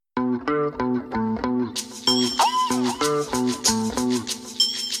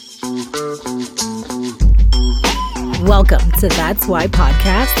Welcome to That's Why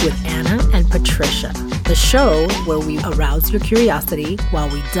podcast with Anna and Patricia, the show where we arouse your curiosity while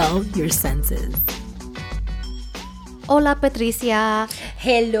we dull your senses. Hola, Patricia.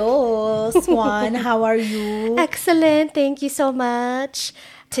 Hello, Swan. How are you? Excellent. Thank you so much.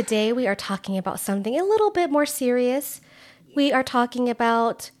 Today we are talking about something a little bit more serious. We are talking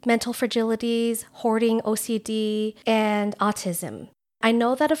about mental fragilities, hoarding, OCD, and autism. I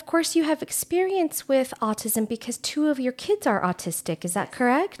know that, of course, you have experience with autism because 2 of your kids are autistic. Is that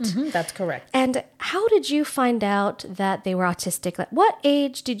correct? That's correct. And how did you find out that they were autistic? Like, what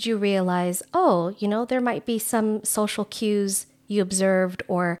age did you realize, there might be some social cues you observed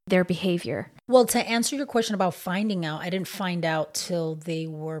or their behavior? Well, to answer your question about finding out, I didn't find out till they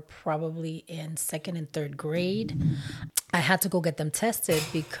were probably in 2nd and 3rd grade. I had to go get them tested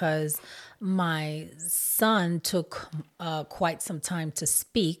because my son took quite some time to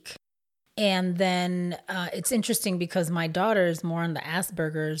speak. And then it's interesting because my daughter is more on the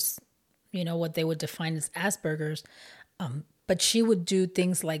Asperger's, what they would define as Asperger's. But she would do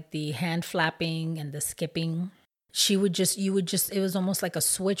things like the hand flapping and the skipping. It was almost like a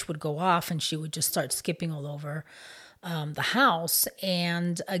switch would go off and she would just start skipping all over the house.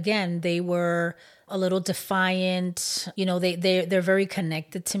 And again, they were a little defiant. They're very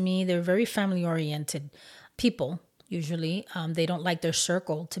connected to me. They're very family oriented people. Usually, they don't like their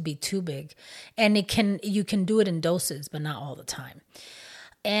circle to be too big, and you can do it in doses, but not all the time.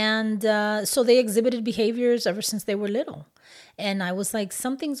 And so they exhibited behaviors ever since they were little. And I was like,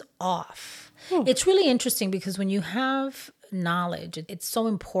 something's off. It's really interesting because when you have knowledge, it's so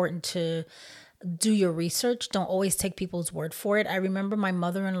important to do your research. Don't always take people's word for it. I remember my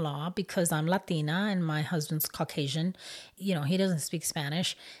mother-in-law, because I'm Latina and my husband's Caucasian, he doesn't speak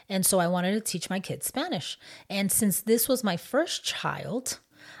Spanish. And so I wanted to teach my kids Spanish. And since this was my first child,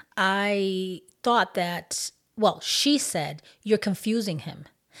 I thought that, she said, you're confusing him.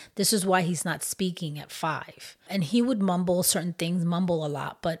 This is why he's not speaking at 5. And he would mumble a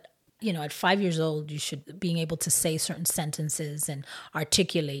lot, but at 5 years old, you should being able to say certain sentences and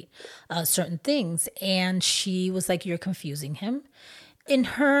articulate certain things. And she was like, you're confusing him, in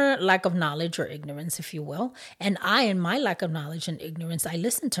her lack of knowledge or ignorance, if you will. And I, in my lack of knowledge and ignorance, I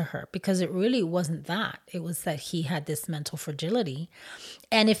listened to her because it really wasn't that. It was that he had this mental fragility.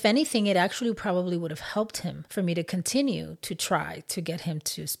 And if anything, it actually probably would have helped him for me to continue to try to get him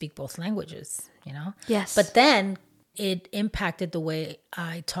to speak both languages, Yes. But then it impacted the way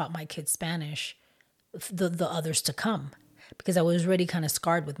I taught my kids Spanish, the others to come, because I was already kind of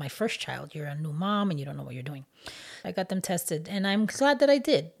scarred with my first child. You're a new mom and you don't know what you're doing. I got them tested and I'm glad that I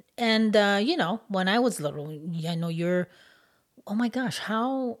did. And, when I was little, I know you're, oh my gosh,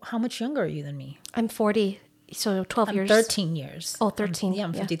 how much younger are you than me? I'm 40, so 12 years. 13 years. Oh, 13.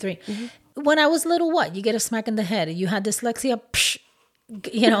 I'm 53. Mm-hmm. When I was little, what? You get a smack in the head. You had dyslexia,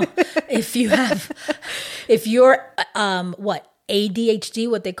 if you're ADHD,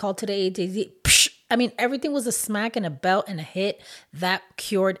 what they call today ADHD, everything was a smack and a belt and a hit that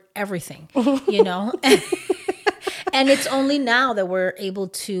cured everything, And it's only now that we're able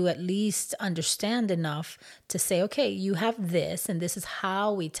to at least understand enough to say, okay, you have this, and this is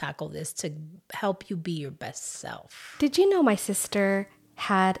how we tackle this to help you be your best self. Did you know my sister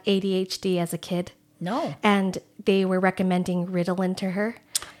had ADHD as a kid? No. And they were recommending Ritalin to her.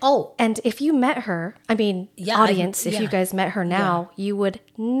 Oh. And if you met her, audience, if you guys met her now, you would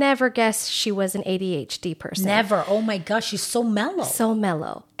never guess she was an ADHD person. Never. Oh my gosh, she's so mellow. So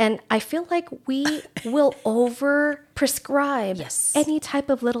mellow. And I feel like we will over prescribe any type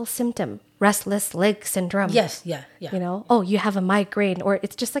of little symptom. Restless leg syndrome. Yes, yeah. You have a migraine, or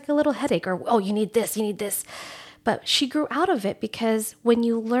it's just like a little headache, or you need this. But she grew out of it because when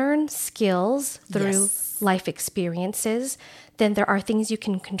you learn skills through life experiences, then there are things you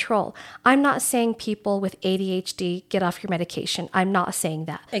can control. I'm not saying people with ADHD get off your medication. I'm not saying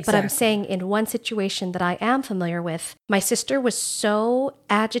that. Exactly. But I'm saying in one situation that I am familiar with, my sister was so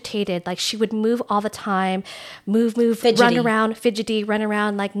agitated, like she would move all the time, move, fidgety. Run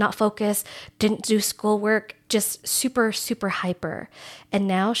around, like not focus, didn't do schoolwork, just super, super hyper. And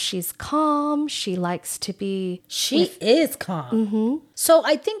now she's calm. She likes to be... She is calm. Mm-hmm. So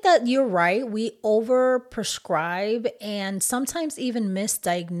I think that you're right. We over-prescribe and sometimes even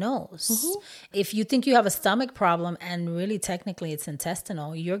misdiagnose. Mm-hmm. If you think you have a stomach problem and really technically it's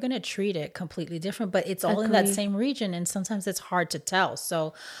intestinal, you're going to treat it completely different, but it's all in that same region and sometimes it's hard to tell.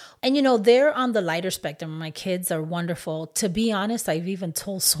 So, and they're on the lighter spectrum. My kids are wonderful. To be honest, I've even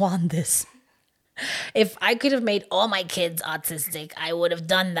told Swan this. If I could have made all my kids autistic, I would have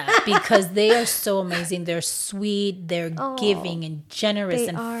done that because they are so amazing. They're sweet, they're giving and generous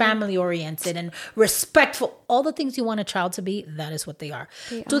and family oriented and respectful. All the things you want a child to be, that is what they are.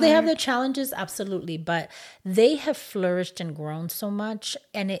 They have their challenges? Absolutely. But they have flourished and grown so much,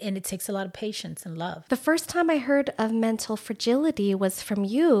 and it takes a lot of patience and love. The first time I heard of mental fragility was from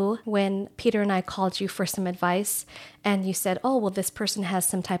you when Peter and I called you for some advice, and you said, oh, well, this person has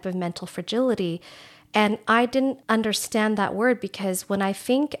some type of mental fragility. And I didn't understand that word because when I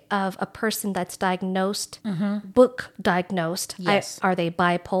think of a person that's diagnosed, book diagnosed, Yes. are they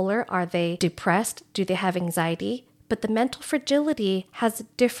bipolar? Are they depressed? Do they have anxiety? But the mental fragility has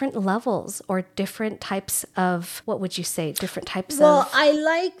different levels or different types of, what would you say? Different types Well, of...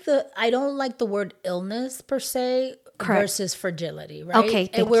 I don't like the word illness per se. Correct. Versus fragility, right? Okay,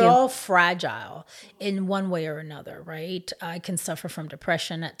 thank and we're you. all fragile in one way or another, right? I can suffer from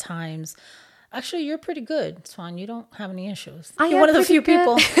depression at times. Actually, you're pretty good, Swan. You don't have any issues. I You're am one of the pretty few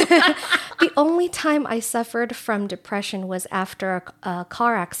good. people. The only time I suffered from depression was after a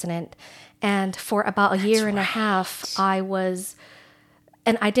car accident. And for about a year and a half, I was...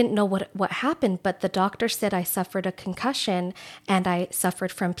 And I didn't know what happened, but the doctor said I suffered a concussion and I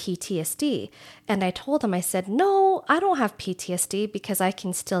suffered from PTSD. And I told him, I said, no, I don't have PTSD because I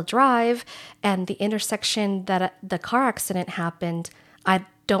can still drive. And the intersection that the car accident happened, I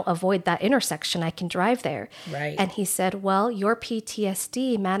don't avoid that intersection. I can drive there. Right. And he said, well, your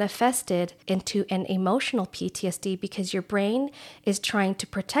PTSD manifested into an emotional PTSD because your brain is trying to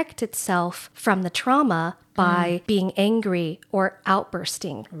protect itself from the trauma by being angry or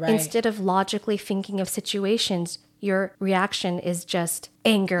outbursting. Right. Instead of logically thinking of situations, your reaction is just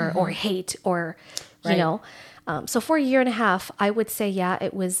anger or hate or, you Right. know. So for a year and a half, I would say, yeah,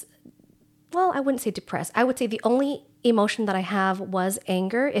 it was, well, I wouldn't say depressed. I would say the only emotion that I have was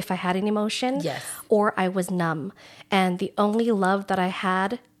anger, if I had an emotion, Yes. or I was numb. And the only love that I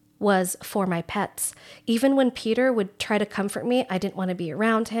had was for my pets. Even when Peter would try to comfort me, I didn't want to be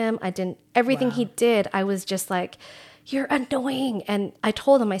around him. Everything he did, I was just like, you're annoying. And I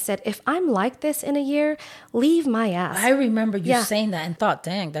told him, I said, if I'm like this in a year, leave my ass. I remember you Yeah. saying that and thought,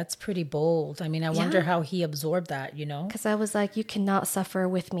 dang, that's pretty bold. I mean, I wonder how he absorbed that, you know? Because I was like, you cannot suffer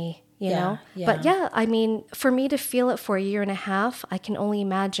with me, you Yeah, know? yeah. But yeah, I mean, for me to feel it for a year and a half, I can only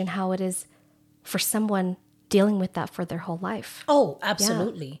imagine how it is for someone dealing with that for their whole life. Oh,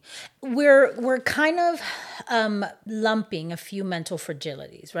 absolutely. We're kind of lumping a few mental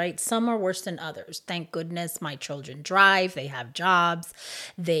fragilities, right? Some are worse than others. Thank goodness my children drive, they have jobs,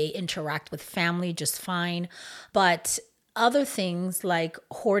 they interact with family just fine. But other things like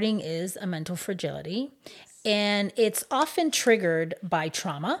hoarding is a mental fragility, and it's often triggered by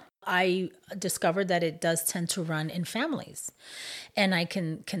trauma. I discovered that it does tend to run in families, and I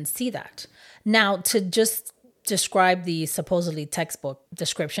can see that. Now, to just describe the supposedly textbook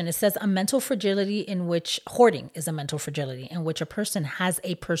description, it says a mental fragility in which hoarding is a mental fragility in which a person has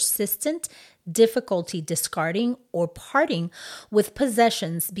a persistent difficulty discarding or parting with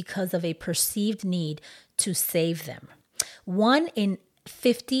possessions because of a perceived need to save them. 1 in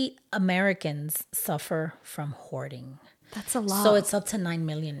 50 Americans suffer from hoarding. That's a lot. So it's up to 9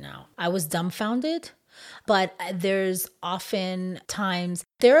 million now. I was dumbfounded, but there's often times,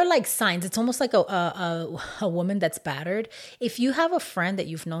 there are like signs. It's almost like a woman that's battered. If you have a friend that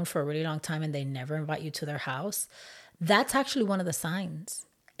you've known for a really long time and they never invite you to their house, that's actually one of the signs.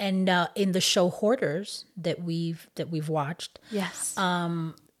 And in the show Hoarders that we've watched, yes.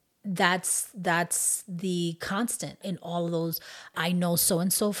 that's the constant in all of those. I know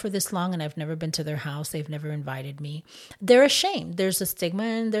so-and-so for this long and I've never been to their house. They've never invited me. They're ashamed. There's a stigma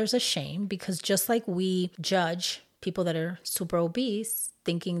and there's a shame because just like we judge people that are super obese,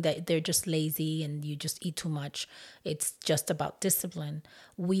 thinking that they're just lazy and you just eat too much, it's just about discipline,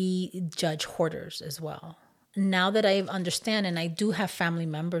 we judge hoarders as well. Now that I understand, and I do have family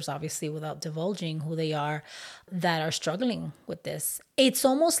members, obviously, without divulging who they are, that are struggling with this. It's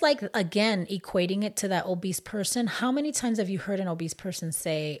almost like, again, equating it to that obese person. How many times have you heard an obese person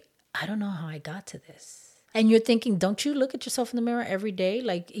say, I don't know how I got to this? And you're thinking, don't you look at yourself in the mirror every day?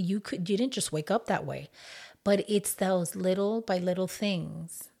 Like you didn't just wake up that way. But it's those little by little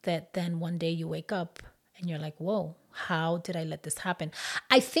things that then one day you wake up and you're like, whoa, how did I let this happen?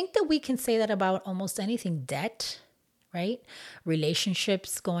 I think that we can say that about almost anything. Debt, right?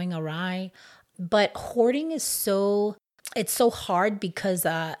 Relationships going awry. But hoarding is so hard because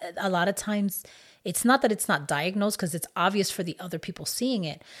a lot of times it's not that it's not diagnosed because it's obvious for the other people seeing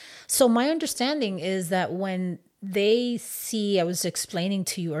it. So my understanding is that when they see, I was explaining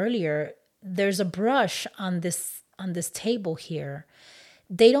to you earlier, there's a brush on this table here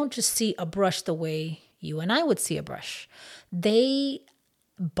they don't just see a brush the way you and I would see a brush. They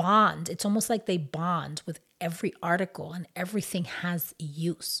bond. It's almost like they bond with every article, and everything has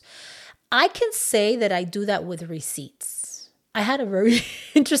use. I can say that I do that with receipts. I had a very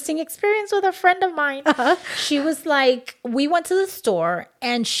interesting experience with a friend of mine. She was like, we went to the store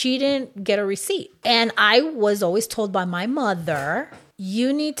and she didn't get a receipt. And I was always told by my mother,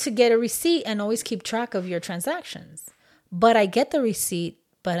 you need to get a receipt and always keep track of your transactions. But I get the receipt,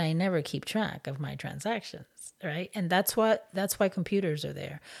 but I never keep track of my transactions, right? And that's why computers are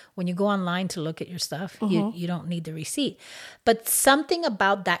there. When you go online to look at your stuff, you don't need the receipt. But something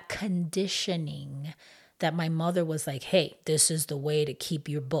about that conditioning that my mother was like, hey, this is the way to keep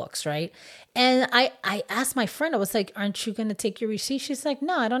your books, right? And I asked my friend, I was like, aren't you going to take your receipt? She's like,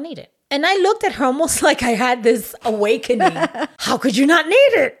 no, I don't need it. And I looked at her almost like I had this awakening. How could you not need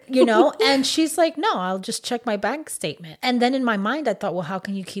it? You know? And she's like, no, I'll just check my bank statement. And then in my mind, I thought, well, how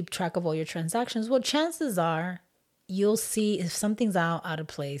can you keep track of all your transactions? Well, chances are you'll see if something's out of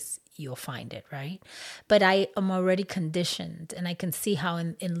place, you'll find it, right? But I am already conditioned, and I can see how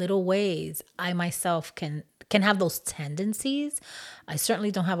in little ways I myself can have those tendencies. I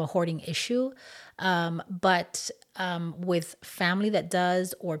certainly don't have a hoarding issue, but with family that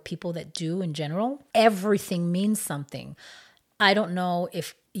does, or people that do in general, everything means something. I don't know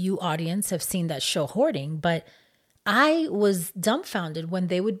if you audience have seen that show Hoarding, but I was dumbfounded when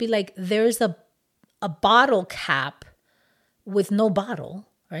they would be like, there's a bottle cap with no bottle,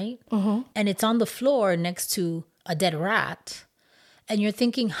 right? Mm-hmm. And it's on the floor next to a dead rat. And you're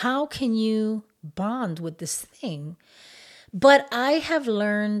thinking, how can you bond with this thing? But I have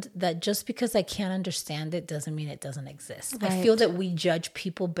learned that just because I can't understand it doesn't mean it doesn't exist. Right. I feel that we judge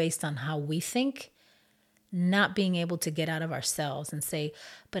people based on how we think, not being able to get out of ourselves and say,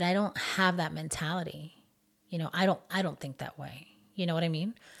 but I don't have that mentality. You know, I don't think that way. You know what I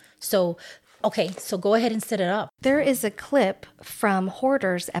mean? So, okay, so go ahead and set it up. There is a clip from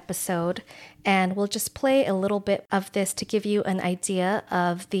Hoarder's episode, and we'll just play a little bit of this to give you an idea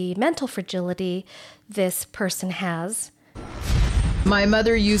of the mental fragility this person has. My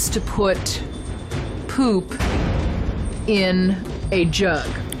mother used to put poop in a jug.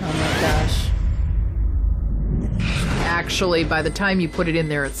 Oh my gosh. Actually, by the time you put it in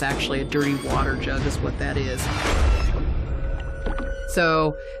there, it's actually a dirty water jug is what that is.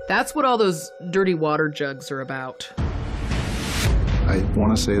 So that's what all those dirty water jugs are about. I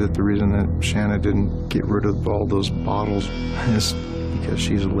want to say that the reason that Shanna didn't get rid of all those bottles is because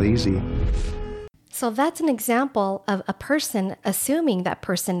she's lazy. So that's an example of a person assuming that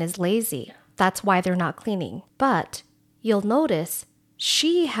person is lazy. That's why they're not cleaning. But you'll notice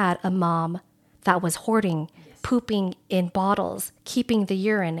she had a mom that was hoarding, pooping in bottles, keeping the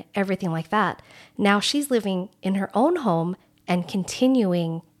urine, everything like that. Now she's living in her own home and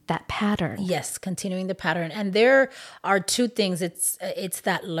continuing that pattern. Yes, continuing the pattern. And there are two things. It's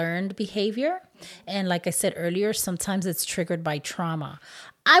that learned behavior. And like I said earlier, sometimes it's triggered by trauma.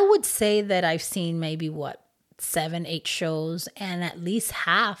 I would say that I've seen maybe 7, 8 shows, and at least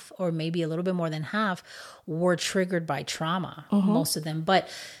half, or maybe a little bit more than half, were triggered by trauma, most of them. But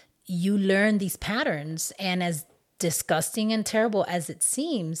you learn these patterns, and as disgusting and terrible as it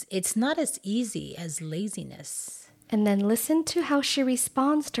seems, it's not as easy as laziness. And then listen to how she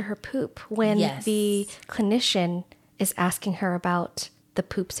responds to her poop when the clinician is asking her about the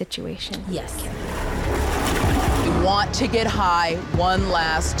poop situation. Yes. You want to get high one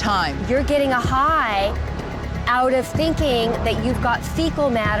last time. You're getting a high out of thinking that you've got fecal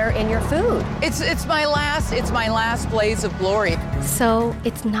matter in your food. It's my last blaze of glory. So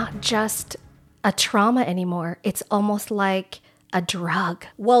it's not just a trauma anymore. It's almost like a drug.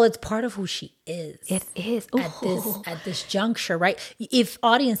 Well, it's part of who she is. It is. At this juncture, right?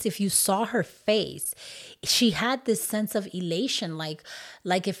 If you saw her face, she had this sense of elation. Like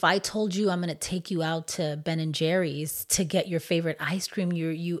if I told you I'm going to take you out to Ben and Jerry's to get your favorite ice cream,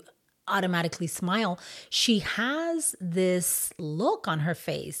 you automatically smile. She has this look on her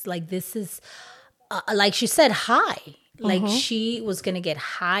face. Like this is, like she said, high. Like she was going to get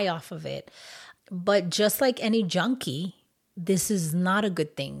high off of it. But just like any junkie, this is not a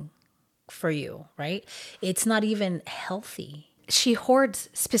good thing for you, right? It's not even healthy. She hoards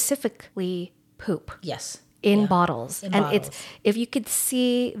specifically poop. Yes. In bottles. In and bottles. If you could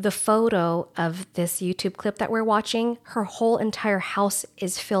see the photo of this YouTube clip that we're watching, her whole entire house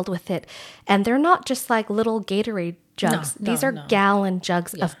is filled with it. And they're not just like little Gatorade jugs. These are gallon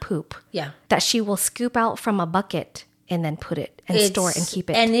jugs of poop. Yeah. That she will scoop out from a bucket and then put it and store it and keep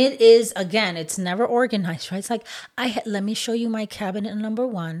it. And it is, again, it's never organized, right? It's like, let me show you my cabinet number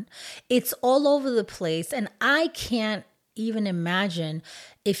 1. It's all over the place. And I can't even imagine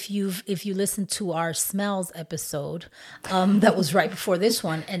if you listen to our smells episode that was right before this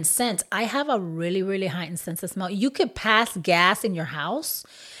one, and scents. I have a really, really heightened sense of smell. You could pass gas in your house.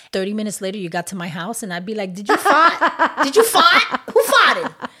 30 minutes later, you got to my house and I'd be like, did you fart? Did you fart? Who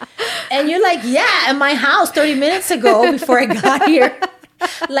farted? And you're like, yeah, in my house 30 minutes ago before I got here.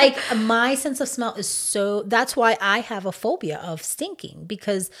 Like, my sense of smell is so, that's why I have a phobia of stinking,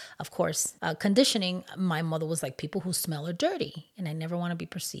 because of course, conditioning, my mother was like, people who smell are dirty, and I never want to be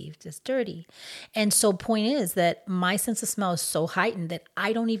perceived as dirty. And so point is that my sense of smell is so heightened that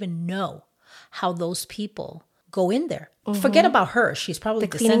I don't even know how those people go in there. Forget about her. She's probably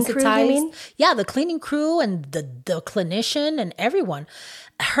The cleaning crew, desensitized. you mean? Yeah, the cleaning crew and the clinician and everyone.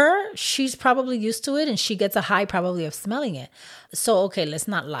 She's probably used to it, and she gets a high probably of smelling it. So, okay, let's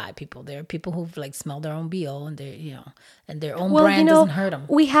not lie, people. There are people who've like smelled their own BO, and and their own brand doesn't hurt them.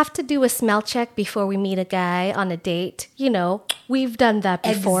 We have to do a smell check before we meet a guy on a date. We've done that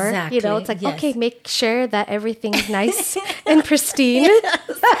before. Exactly. It's like, okay, make sure that everything's nice and pristine.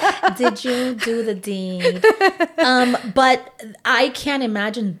 Did you do the deed? But I can't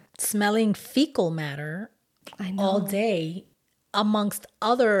imagine smelling fecal matter all day amongst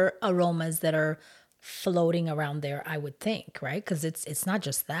other aromas that are floating around there, I would think, right? Because it's not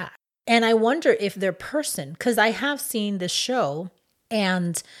just that. And I wonder if their person, because I have seen this show,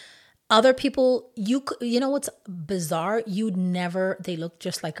 and other people, you know what's bizarre? They look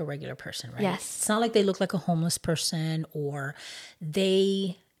just like a regular person, right? Yes. It's not like they look like a homeless person, or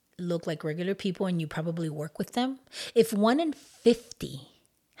they look like regular people and you probably work with them. If 1 in 50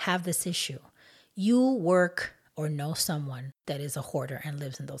 have this issue, you work or know someone that is a hoarder and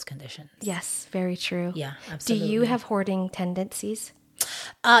lives in those conditions. Yes, very true. Yeah, absolutely. Do you have hoarding tendencies?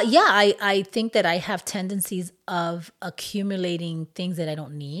 Yeah, I think that I have tendencies of accumulating things that I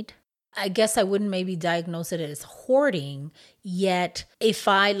don't need. I guess I wouldn't maybe diagnose it as hoarding, yet if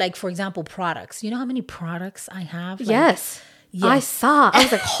I, like, for example, products. You know how many products I have? Like, yes. Yes. I saw. I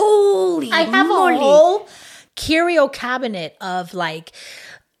was like, holy I have moly. a whole curio cabinet of like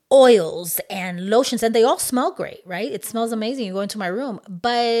oils and lotions, and they all smell great, right? It smells amazing. You go into my room,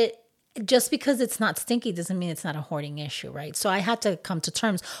 but just because it's not stinky doesn't mean it's not a hoarding issue, right? So I had to come to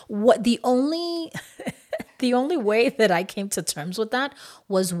terms. The only way that I came to terms with that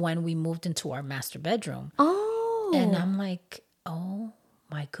was when we moved into our master bedroom. Oh. And I'm like, oh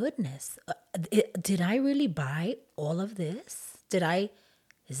my goodness. Did I really buy all of this?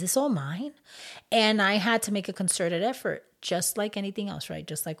 Is this all mine? And I had to make a concerted effort, just like anything else, right?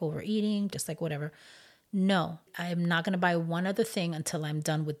 Just like overeating, just like whatever. No, I'm not going to buy one other thing until I'm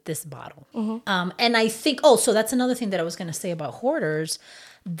done with this bottle. And I think, so that's another thing that I was going to say about hoarders,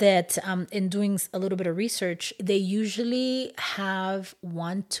 that in doing a little bit of research, they usually have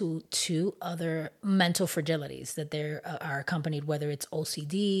 1 to 2 other mental fragilities that they are accompanied, whether it's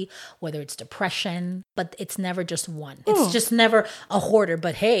OCD, whether it's depression, but it's never just one. It's just never a hoarder,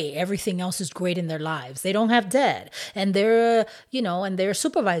 but hey, everything else is great in their lives. They don't have debt, and they're, and they're a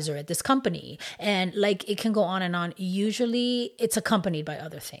supervisor at this company, and like it can go on and on. Usually it's accompanied by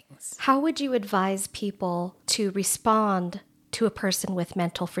other things. How would you advise people to respond to a person with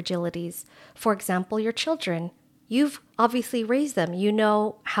mental fragilities? For example, your children. You've obviously raised them. You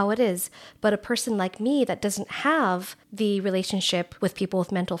know how it is. But a person like me that doesn't have the relationship with people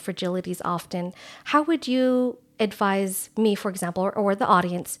with mental fragilities often, how would you advise me, for example, or the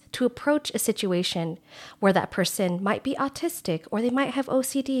audience, to approach a situation where that person might be autistic, or they might have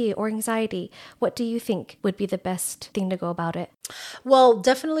OCD or anxiety? What do you think would be the best thing to go about it? Well,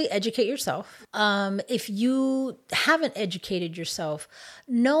 definitely educate yourself. If you haven't educated yourself,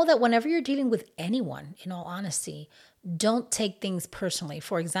 know that whenever you're dealing with anyone, in all honesty, don't take things personally.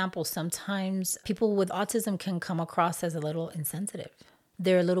 For example, sometimes people with autism can come across as a little insensitive.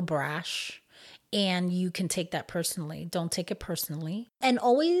 They're a little brash, and you can take that personally. Don't take it personally. And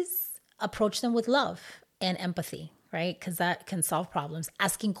always approach them with love and empathy, right? Because that can solve problems.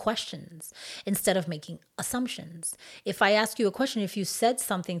 Asking questions instead of making assumptions. If I ask you a question, if you said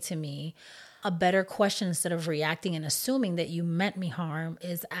something to me, a better question, instead of reacting and assuming that you meant me harm,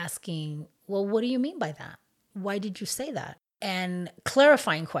 is asking, well, what do you mean by that? Why did you say that? And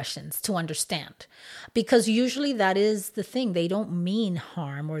clarifying questions to understand. Because usually that is the thing. They don't mean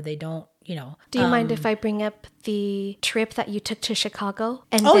harm, or they don't, Do you mind if I bring up the trip that you took to Chicago?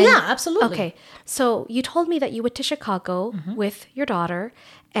 And yeah, absolutely. Okay. So you told me that you went to Chicago with your daughter,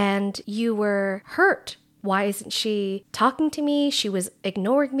 and you were hurt. Why isn't she talking to me? She was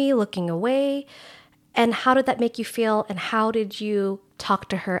ignoring me, looking away. And how did that make you feel? And how did you talk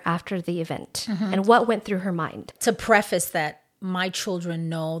to her after the event? And what went through her mind? To preface that, my children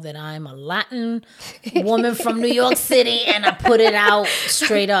know that I'm a Latin woman from New York City, and I put it out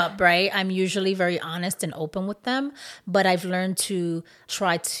straight up, right? I'm usually very honest and open with them, but I've learned to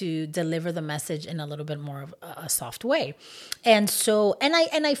try to deliver the message in a little bit more of a soft way. And so, and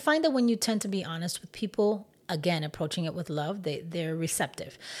I find that when you tend to be honest with people, again, approaching it with love, they're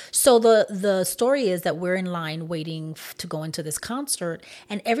receptive. So the story is that we're in line waiting to go into this concert,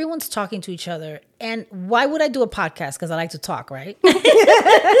 and everyone's talking to each other. And why would I do a podcast? Because I like to talk, right?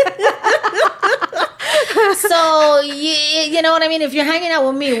 So, you know what I mean? If you're hanging out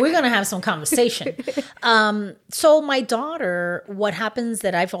with me, we're going to have some conversation. So my daughter, what happens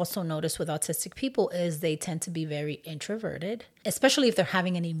that I've also noticed with autistic people is they tend to be very introverted, especially if they're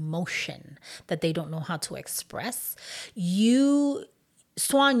having an emotion that they don't know how to express.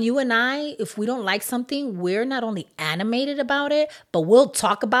 Swan, you and I, if we don't like something, we're not only animated about it, but we'll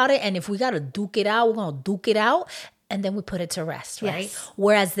talk about it. And if we got to duke it out, we're going to duke it out. And then we put it to rest, right? Yes.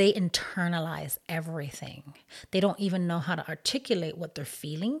 Whereas they internalize everything. They don't even know how to articulate what they're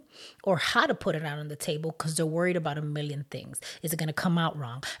feeling or how to put it out on the table because they're worried about a million things. Is it going to come out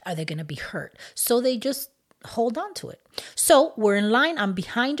wrong? Are they going to be hurt? So they just hold on to it. So we're in line. I'm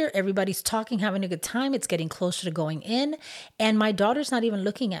behind her. Everybody's talking, having a good time. It's getting closer to going in. And my daughter's not even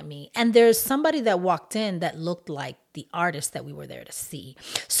looking at me. And there's somebody that walked in that looked like the artist that we were there to see.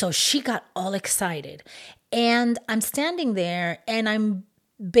 So she got all excited. And I'm standing there and I'm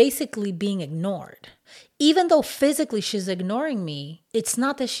basically being ignored. Even though physically she's ignoring me, it's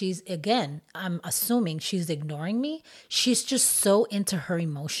not that she's, again, I'm assuming she's ignoring me. She's just so into her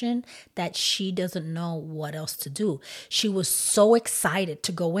emotion that she doesn't know what else to do. She was so excited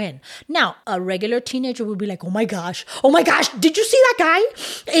to go in. Now, a regular teenager would be like, oh my gosh, did you see that guy?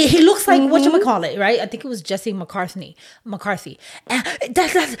 He looks like, whatchamacallit, right? I think it was Jesse McCarthy. And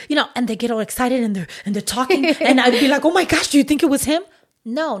that's, and they get all excited and they're talking. And I'd be like, oh my gosh, do you think it was him?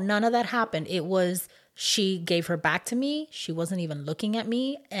 No, none of that happened. It was, she gave her back to me. She wasn't even looking at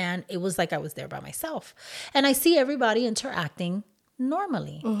me. And it was like I was there by myself. And I see everybody interacting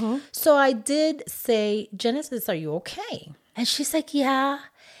normally. Mm-hmm. So I did say, Genesis, are you okay? And she's like, yeah.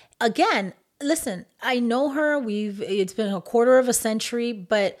 Again, listen, I know her. It's been a quarter of a century,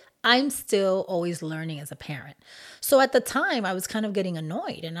 but I'm still always learning as a parent. So at the time, I was kind of getting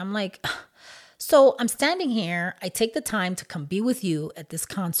annoyed. And I'm like, so I'm standing here. I take the time to come be with you at this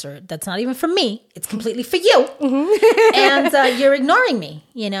concert. That's not even for me. It's completely for you. Mm-hmm. And you're ignoring me,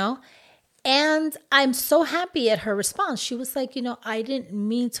 And I'm so happy at her response. She was like, I didn't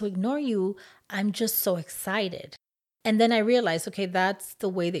mean to ignore you. I'm just so excited. And then I realized, okay, that's the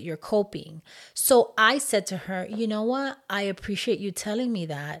way that you're coping. So I said to her, you know what? I appreciate you telling me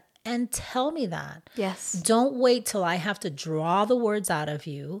that. And tell me that. Yes. Don't wait till I have to draw the words out of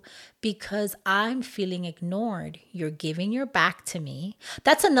you because I'm feeling ignored. You're giving your back to me.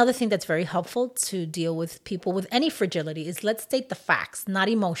 That's another thing that's very helpful to deal with people with any fragility is let's state the facts, not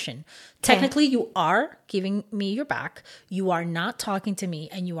emotion. Technically, you are giving me your back. You are not talking to me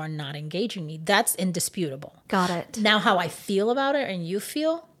and you are not engaging me. That's indisputable. Got it. Now, how I feel about it and you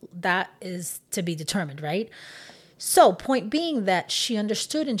feel, that is to be determined, right? So point being that she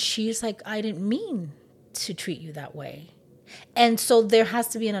understood and she's like, I didn't mean to treat you that way. And so there has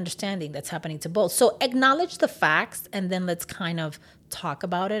to be an understanding that's happening to both. So acknowledge the facts and then let's kind of talk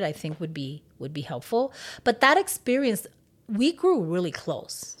about it, I think would be helpful. But that experience, we grew really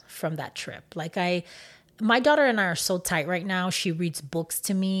close from that trip. My daughter and I are so tight right now. She reads books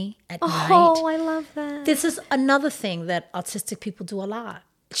to me at night. Oh, I love that. This is another thing that autistic people do a lot.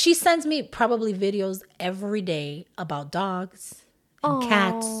 She sends me probably videos every day about dogs and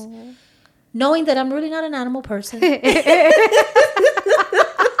cats, knowing that I'm really not an animal person. But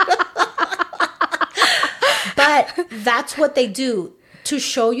that's what they do. To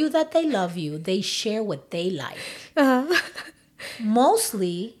show you that they love you, they share what they like. Uh-huh.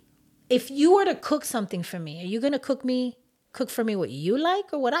 Mostly, if you were to cook something for me, are you going to cook for me what you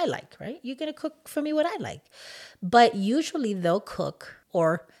like or what I like, right? You're going to cook for me what I like. But usually they'll cook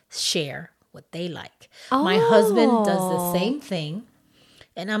or share what they like. Oh. My husband does the same thing.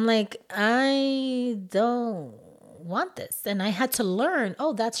 And I'm like, I don't want this. And I had to learn,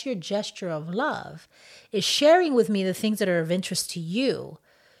 that's your gesture of love, is sharing with me the things that are of interest to you,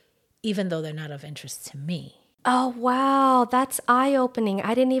 even though they're not of interest to me. Oh, wow. That's eye-opening.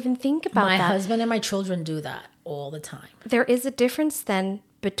 I didn't even think about that. My husband and my children do that all the time. There is a difference then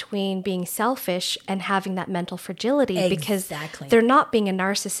between being selfish and having that mental fragility because they're not being a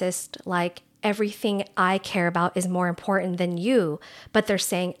narcissist like everything I care about is more important than you. But they're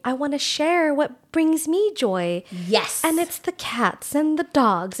saying, I want to share what brings me joy. Yes. And it's the cats and the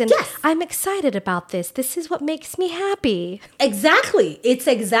dogs. And Yes. I'm excited about this. This is what makes me happy. Exactly. It's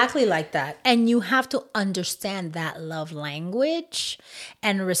exactly like that. And you have to understand that love language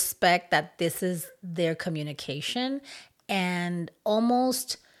and respect that this is their communication. And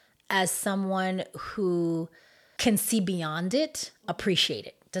almost as someone who can see beyond it, appreciate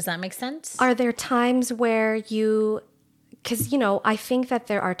it. Does that make sense? Are there times where because, I think that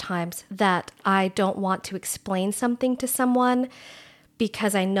there are times that I don't want to explain something to someone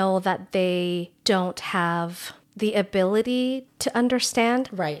because I know that they don't have the ability to understand.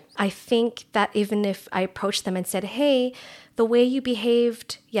 Right. I think that even if I approached them and said, hey, the way you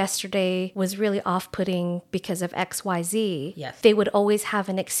behaved yesterday was really off-putting because of XYZ, Yes. they would always have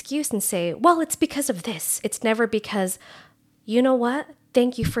an excuse and say, well, it's because of this. It's never because, you know what?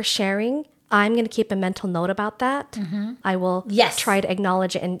 Thank you for sharing. I'm going to keep a mental note about that. I will try to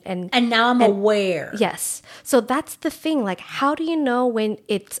acknowledge it. And now I'm aware. Yes. So that's the thing. Like, how do you know when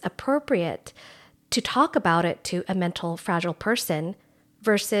it's appropriate to talk about it to a mental fragile person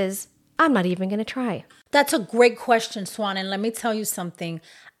versus I'm not even going to try? That's a great question, Swan. And let me tell you something.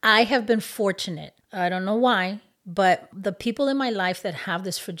 I have been fortunate. I don't know why, but the people in my life that have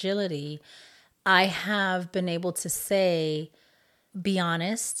this fragility, I have been able to say, be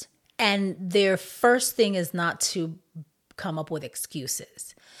honest. And their first thing is not to come up with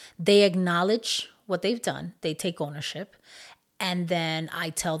excuses. They acknowledge what they've done. They take ownership. And then I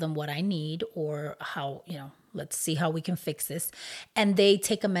tell them what I need or how, let's see how we can fix this. And they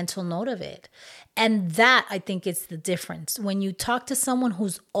take a mental note of it. And that, I think, is the difference. When you talk to someone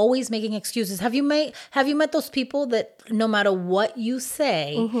who's always making excuses, have you met those people that no matter what you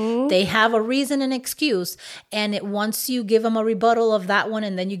say, they have a reason and excuse, and once you give them a rebuttal of that one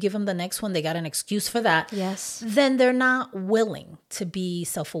and then you give them the next one, they got an excuse for that. Yes. Then they're not willing to be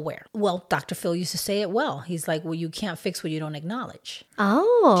self-aware. Well, Dr. Phil used to say it well. He's like, well, you can't fix what you don't acknowledge.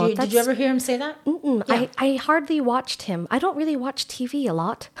 Oh. Did you ever hear him say that? Yeah. I hardly watched him. I don't really watch TV a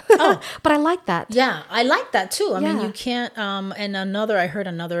lot. But I like that. Yeah, I like that too. I mean, Yeah. you can't, and I heard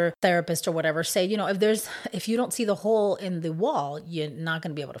another therapist or whatever say, if you don't see the hole in the wall, you're not going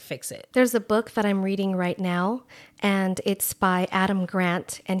to be able to fix it. There's a book that I'm reading right now, and it's by Adam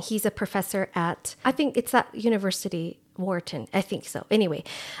Grant, and he's a professor at, I think it's at University Wharton. I think so. Anyway,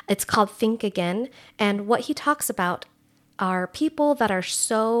 it's called Think Again. And what he talks about are people that are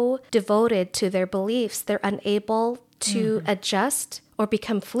so devoted to their beliefs, they're unable to adjust or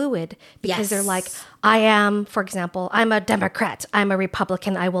become fluid because they're like, I am, for example, I'm a Democrat, I'm a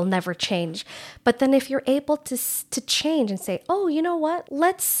Republican, I will never change. But then if you're able to change and say, oh, you know what?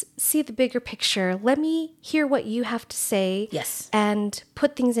 Let's see the bigger picture. Let me hear what you have to say. Yes. And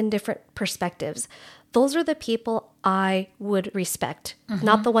put things in different perspectives. Those are the people I would respect,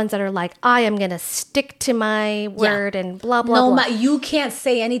 not the ones that are like, I am going to stick to my word and blah, blah, blah. You can't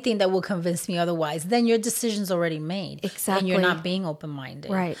say anything that will convince me otherwise. Then your decision's already made. Exactly. And you're not being open-minded.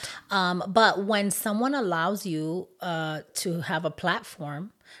 Right. But when someone allows you to have a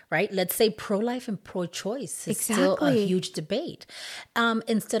platform, right? Let's say pro-life and pro-choice is still a huge debate.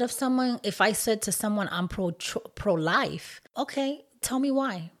 Instead of if I said to someone, I'm pro-life, okay, tell me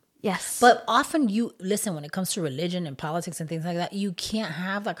why. Yes. But often when it comes to religion and politics and things like that, you can't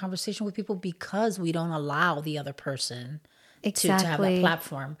have that conversation with people because we don't allow the other person to have that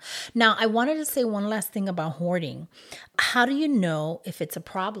platform. Now, I wanted to say one last thing about hoarding. How do you know if it's a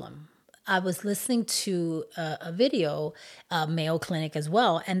problem? I was listening to a video, Mayo Clinic as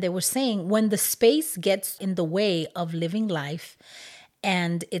well, and they were saying when the space gets in the way of living life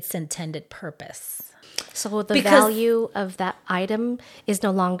and its intended purpose. So the value of that item is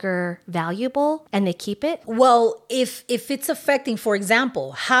no longer valuable and they keep it? Well, if it's affecting, for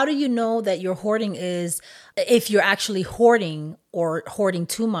example, how do you know that your hoarding is, if you're actually hoarding or hoarding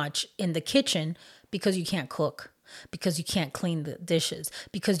too much in the kitchen because you can't cook, because you can't clean the dishes,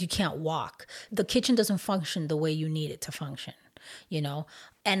 because you can't walk? The kitchen doesn't function the way you need it to function,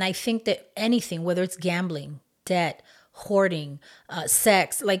 And I think that anything, whether it's gambling, debt, hoarding,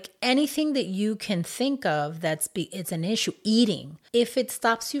 sex, like anything that you can think of it's an issue, eating. If it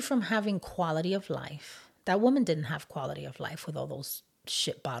stops you from having quality of life, that woman didn't have quality of life with all those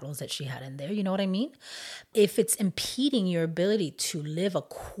shit bottles that she had in there. You know what I mean? If it's impeding your ability to live a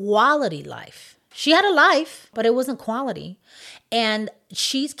quality life, she had a life, but it wasn't quality. And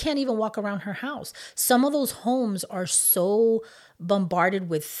she can't even walk around her house. Some of those homes are so bombarded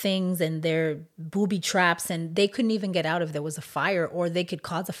with things and they're booby traps and they couldn't even get out if there was a fire, or they could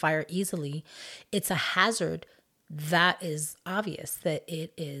cause a fire easily. It's a hazard that is obvious that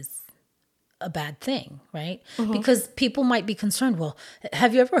it is a bad thing, right? Because people might be concerned. Well,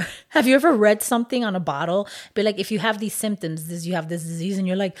 have you ever read something on a bottle? Be like, if you have these symptoms, you have this disease, and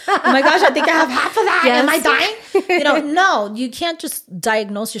you're like, oh my gosh, I think I have half of that. Yes. Am I dying? No, you can't just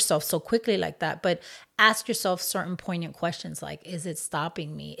diagnose yourself so quickly like that. But ask yourself certain poignant questions like, is it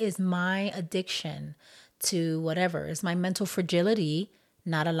stopping me? Is my addiction to whatever? Is my mental fragility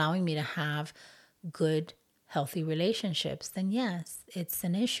not allowing me to have good, healthy relationships? Then yes, it's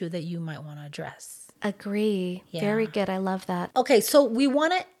an issue that you might want to address. Agree. Yeah. Very good. I love that. Okay, so we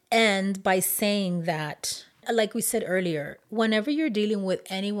want to end by saying that, like we said earlier, whenever you're dealing with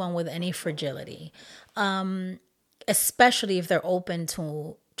anyone with any fragility, especially if they're open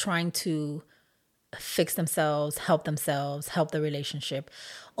to trying to fix themselves, help the relationship,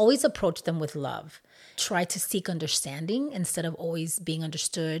 always approach them with love. Try to seek understanding instead of always being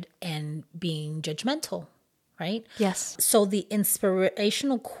understood and being judgmental, right? Yes. So the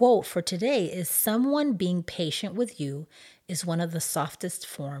inspirational quote for today is, someone being patient with you is one of the softest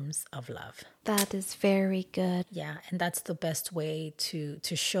forms of love. That is very good. Yeah, and that's the best way to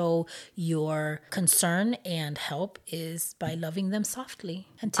show your concern and help is by loving them softly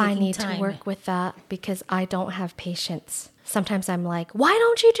and taking I need time. to work with that because I don't have patience. Sometimes I'm like, why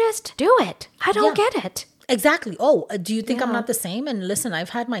don't you just do it? I don't get it. Exactly. Oh, do you think I'm not the same? And listen, I've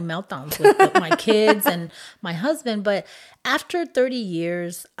had my meltdowns with my kids and my husband, but after 30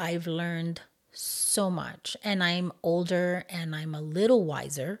 years, I've learned so much, and I'm older and I'm a little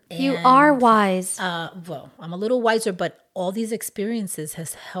wiser. You are wise. Well, I'm a little wiser, but all these experiences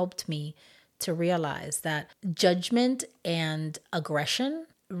has helped me to realize that judgment and aggression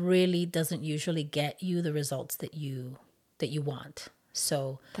really doesn't usually get you the results that you want.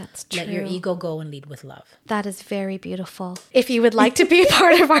 So That's let your true. ego go and lead with love. That is very beautiful. If you would like to be a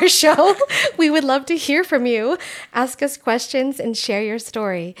part of our show, we would love to hear from you. Ask us questions and share your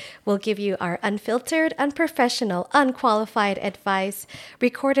story. We'll give you our unfiltered, unprofessional, unqualified advice.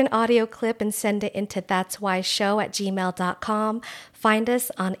 Record an audio clip and send it into that'swhyshow@gmail.com. Find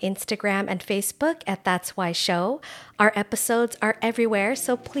us on Instagram and Facebook at That's Why Show. Our episodes are everywhere,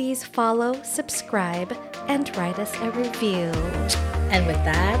 so please follow, subscribe, and write us a review. And with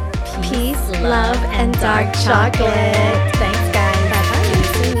that, Peace, love, and dark chocolate. Thanks